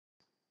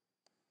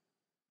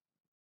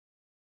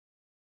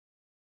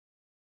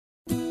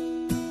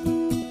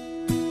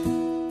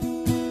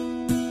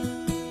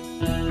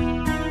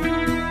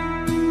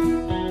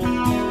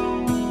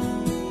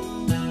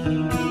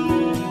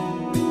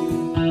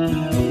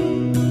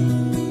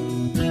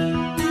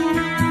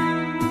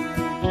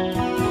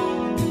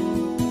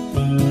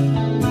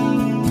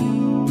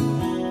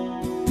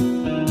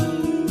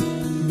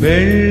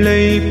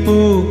வெள்ளை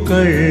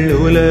பூக்கள்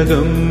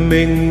உலகம்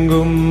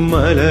எங்கும்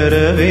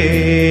மலரவே,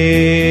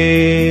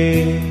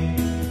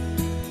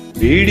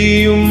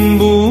 விடியும்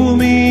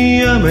பூமி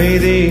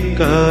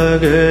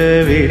அமைதிக்காக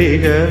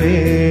விடிகவே,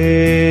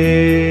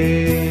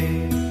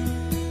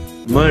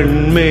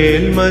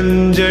 மண்மேல்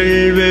மஞ்சள்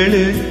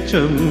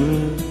வெளிச்சம்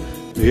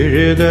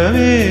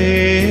விழுகவே,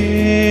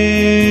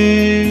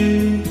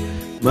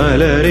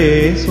 மலரே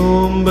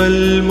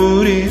சோம்பல்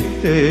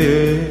முறித்து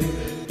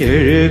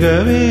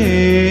எழுகவே,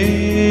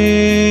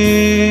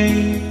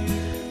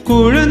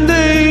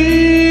 குழந்தை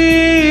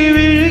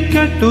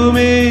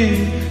விழிக்கட்டுமே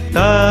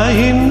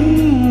தாயின்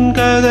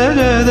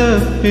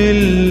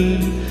கதகதப்பில்,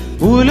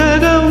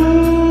 உலகம்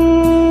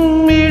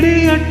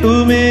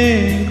இடியட்டுமே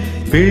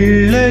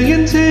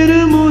பிள்ளையின் சிறு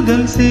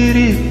முதல்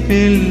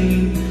சிரிப்பில்,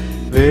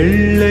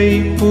 வெள்ளை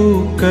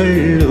பூக்கள்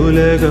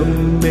உலகம்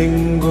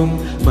எங்கும்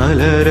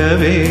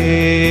மலரவே,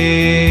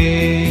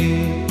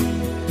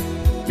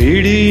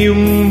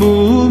 விடியும்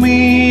பூமி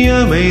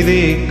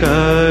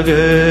அமைதிக்காக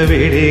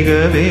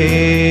விடிகவே,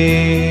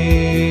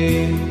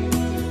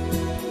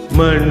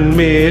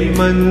 மண்மேல்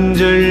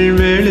மஞ்சள்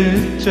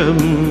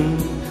வெளிச்சம்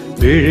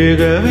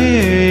விழுகவே,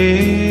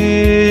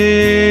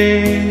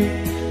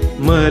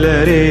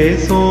 மலரே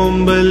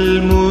சோம்பல்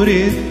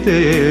முறித்து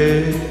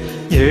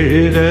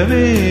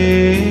எழுகவே,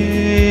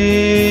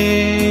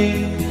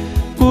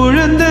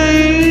 குழந்தை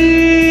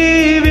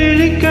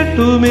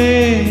விழிக்கட்டுமே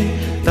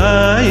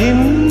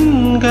தாயின்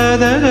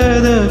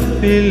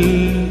கதகதப்பில்,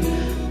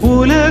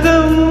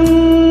 உலகம்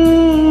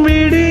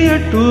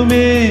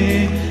விடியட்டுமே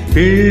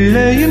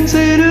பிள்ளையின்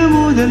சிறு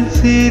முதல்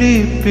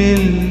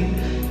சிரிப்பில்,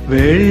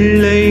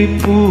 வெள்ளை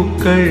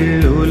பூக்கள்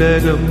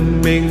உலகம்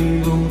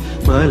எங்கும்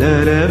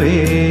மலரவே.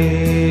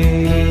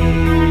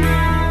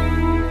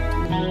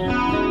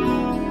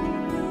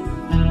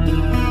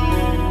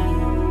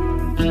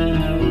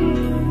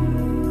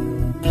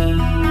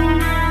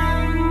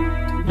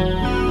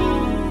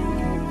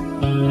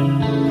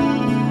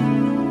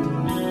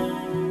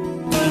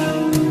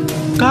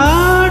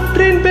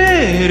 காற்றின்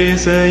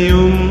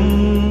பேரிசையும்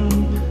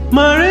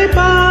மழை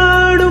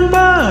பாடும்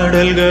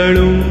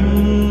பாடல்களும்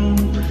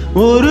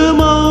ஒரு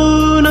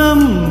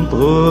மௌனம்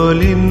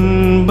போல்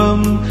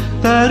இன்பம்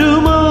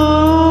தருமோ,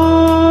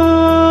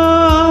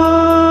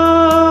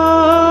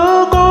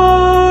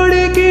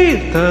 கோடி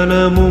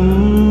கீர்த்தனமும்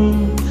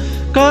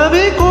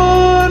கவி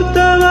கோர்த்த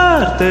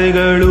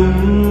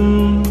வார்த்தைகளும்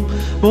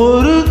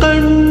ஒரு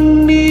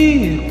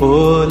கண்ணீர்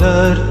போல்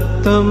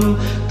அர்த்தம்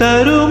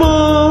தருமோ,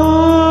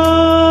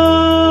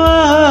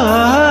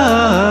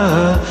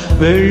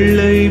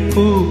 வெள்ளை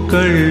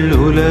பூக்கள்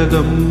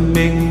உலகம்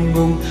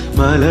எங்கும்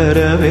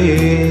மலரவே,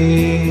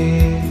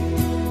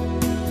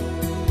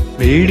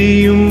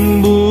 விடியும்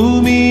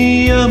பூமி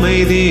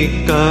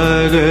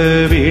அமைதிக்காக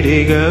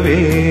விடிகவே,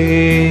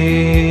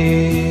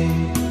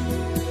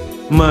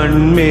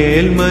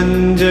 மண்மேல்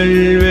மஞ்சள்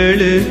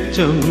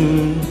வெளிச்சம்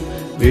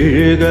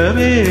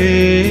விழுகவே,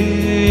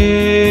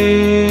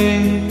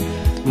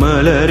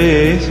 மலரே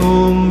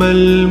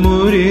சோம்பல்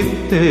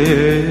முறித்து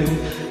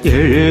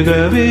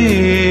எழுகவே,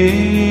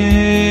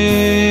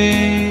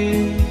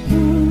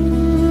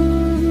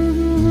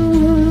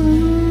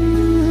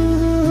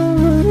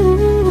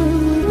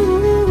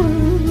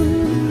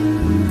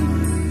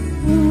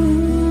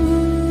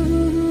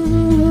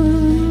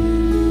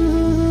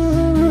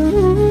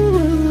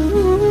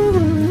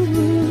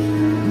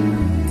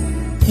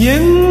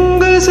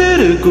 எங்கு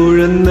சிறு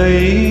குழந்தை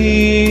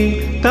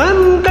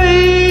தன்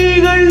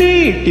கைகள்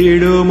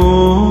நீட்டிடுமோ,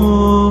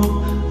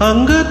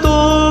 அங்கு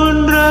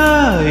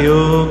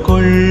தோன்றாயோ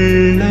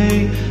கொள்ளை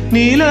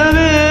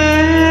நிலவே,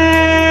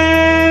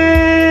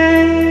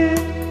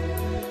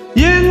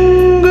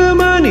 எங்கு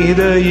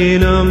மனித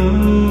இனம்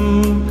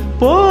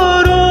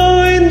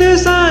போரோய்ந்து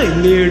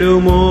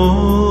சாய்ந்திடுமோ,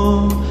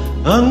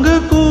 அங்கு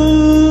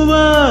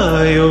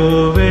கூவாயோ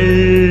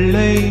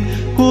வெள்ளை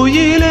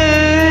குயிலே,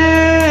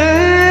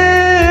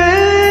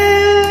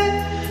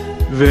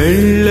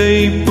 வெள்ளை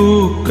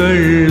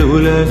பூக்கள்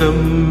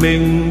உலகம்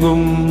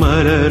எங்கும்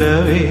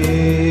மலரவே,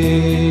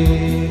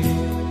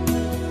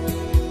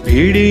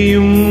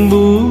 விடியும்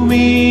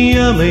பூமி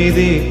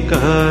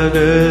அமைதிக்காக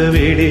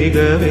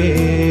விடிகவே,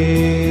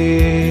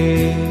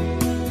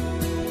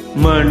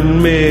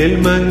 மண்மேல்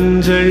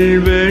மஞ்சள்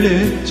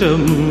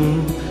வெளிச்சம்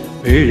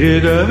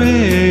விழுகவே,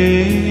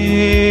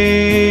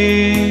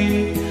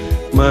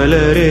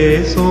 மலரே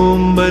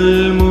சோம்பல்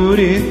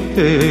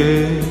முறித்து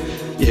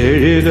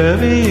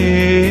எழுகவே,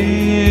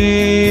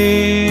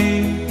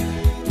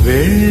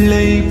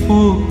 வெள்ளை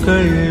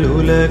பூக்கள்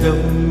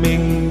உலகம்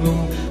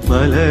எங்கும்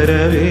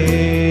மலரவே,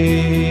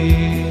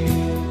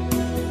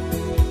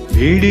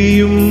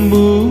 விடியும்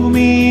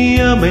பூமி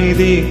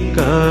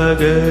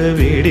அமைதிக்காக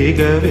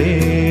விடிகவே.